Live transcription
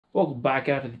Welcome back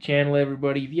out to the channel,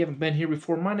 everybody. If you haven't been here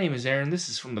before, my name is Aaron. This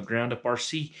is from the Ground Up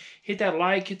RC. Hit that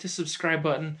like, hit the subscribe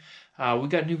button. We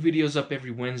got new videos up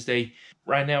every Wednesday.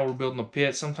 Right now we're building a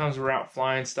pit. Sometimes we're out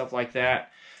flying, stuff like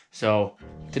that. So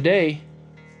today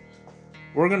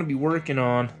we're going to be working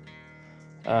on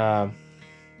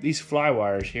these fly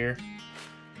wires here.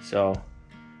 So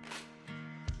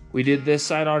we did this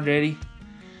side already.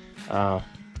 So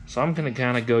I'm going to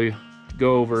kind of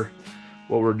go over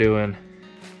what we're doing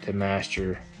to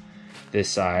master this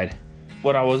side.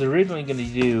 What I was originally going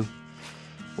to do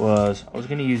was I was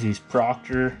going to use these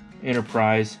Proctor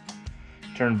Enterprise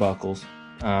turnbuckles,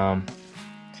 and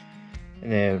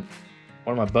then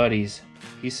one of my buddies,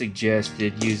 he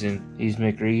suggested using these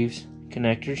Mick Reeves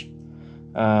connectors,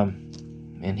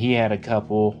 and he had a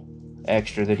couple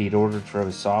extra that he'd ordered for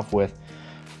his soft with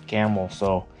Camel.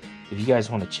 So if you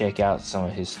guys want to check out some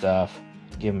of his stuff,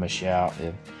 give him a shout.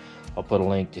 I'll put a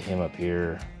link to him up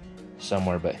here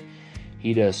somewhere, but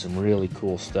he does some really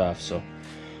cool stuff. So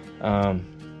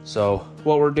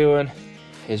what we're doing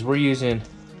is we're using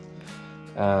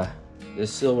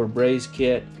this silver braze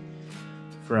kit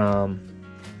from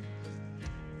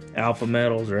Alpha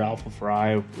Metals or Alpha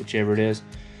Fry, whichever it is.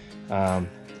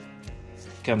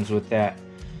 Comes with that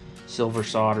silver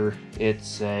solder.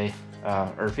 It's a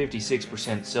or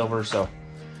 56% silver. So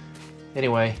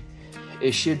anyway,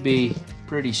 it should be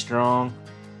pretty strong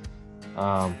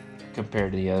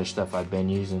compared to the other stuff I've been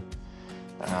using.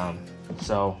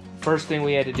 So first thing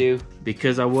we had to do,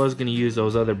 because I was going to use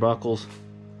those other buckles,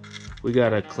 we got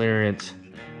to clearance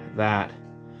that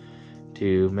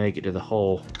to make it to the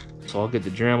hole. So I'll get the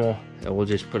Dremel and we'll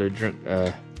just put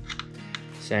a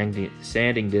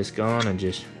sanding disc on and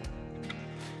just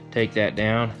take that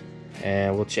down,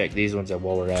 and we'll check these ones out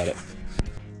while we're at it.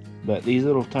 But these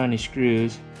little tiny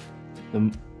screws, the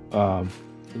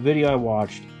video I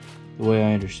watched, the way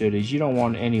I understood is you don't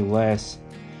want any less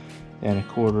than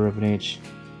 1/4 of an inch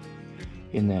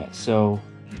in that. So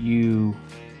you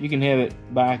can have it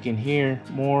back in here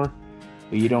more,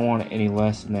 but you don't want it any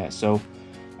less than that. So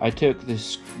I took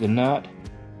the nut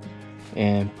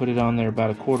and put it on there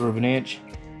about 1/4 of an inch,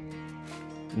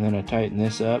 and then I tighten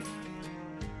this up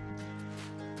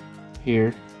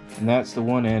here, and that's the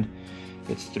one end.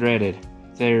 It's threaded.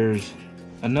 There's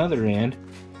another end,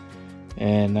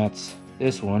 and that's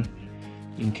this one.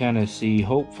 You can kind of see,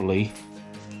 hopefully,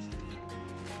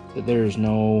 that there's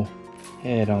no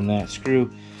head on that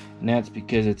screw, and that's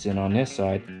because it's in on this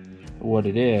side. What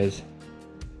it is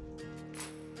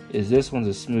this one's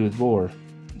a smooth bore,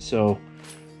 so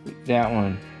that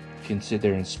one can sit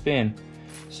there and spin,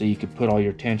 so you could put all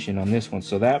your tension on this one.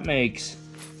 So that makes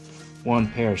one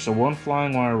pair. So one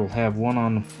flying wire will have one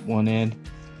on one end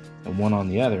and one on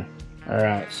the other.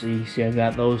 Alright, so you see I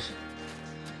got those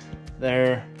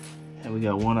there, and we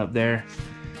got one up there.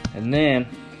 And then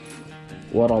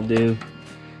what I'll do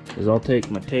is I'll take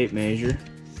my tape measure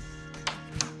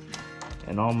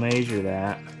and I'll measure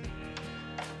that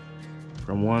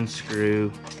from one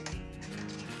screw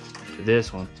to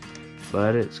this one.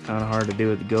 But it's kind of hard to do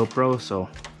with the GoPro, so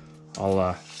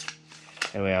I'll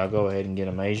go ahead and get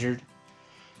them measured,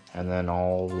 and then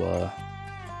I'll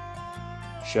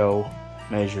show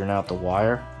measuring out the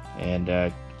wire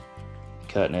and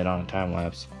cutting it on a time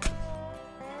lapse.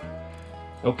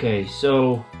 Okay,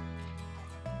 so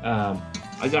I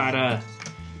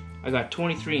got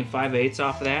 23 5/8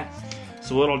 off of that.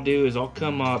 So what I'll do is I'll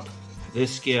come up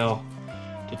this scale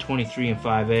to 23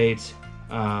 5/8,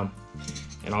 and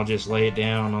I'll just lay it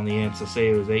down on the end. So say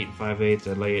it was 8 5/8,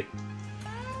 I'd lay it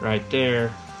right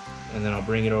there, and then I'll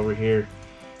bring it over here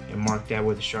and mark that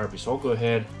with a Sharpie. So I'll go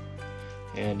ahead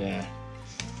and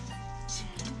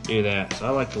do that. So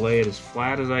I like to lay it as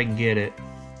flat as I can get it.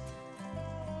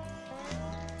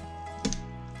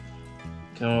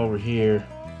 Come over here,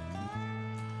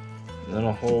 and then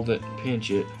I'll hold it and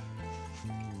pinch it,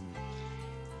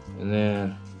 and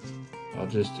then I'll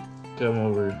just come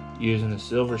over using a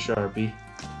silver Sharpie,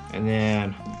 and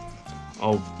then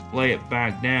I'll lay it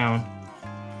back down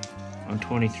on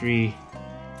 23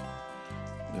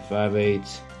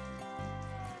 5/8,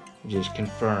 just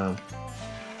confirm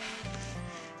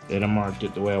that I marked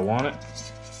it the way I want it.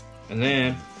 And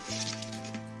then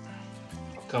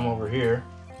I'll come over here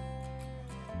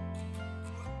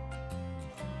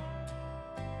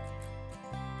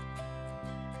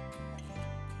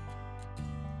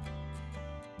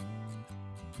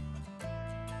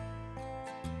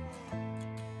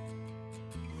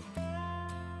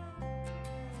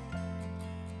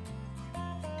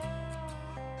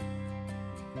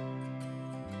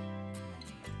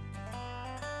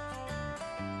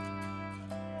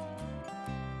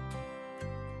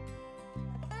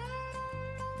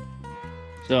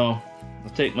So I'll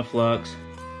take my flux,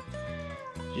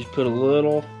 just put a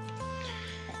little,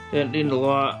 doesn't need a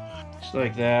lot, just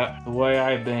like that. The way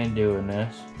I've been doing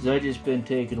this is I just been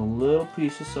taking a little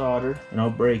piece of solder and I'll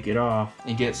break it off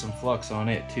and get some flux on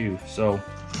it too. So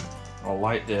I'll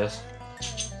light this.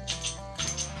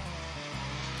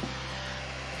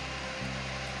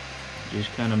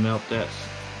 Just kind of melt the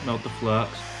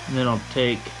flux, and then I'll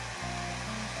take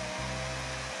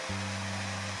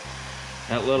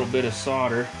that little bit of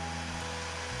solder,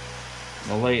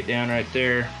 I'll lay it down right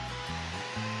there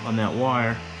on that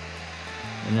wire,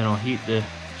 and then I'll heat the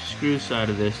screw side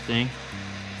of this thing.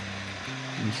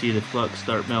 You can see the flux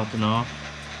start melting off,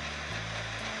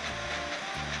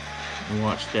 and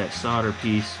watch that solder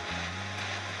piece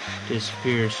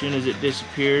disappear. As soon as it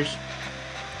disappears,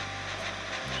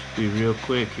 be real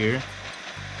quick here.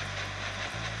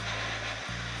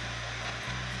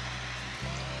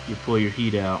 You pull your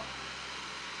heat out.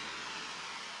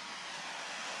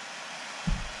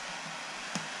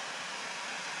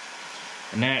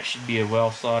 And that should be a well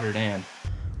soldered end.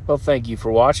 Well, thank you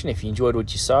for watching. If you enjoyed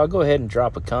what you saw, go ahead and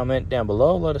drop a comment down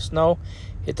below. Let us know.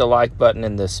 Hit the like button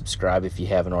and the subscribe if you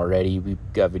haven't already. We've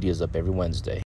got videos up every Wednesday.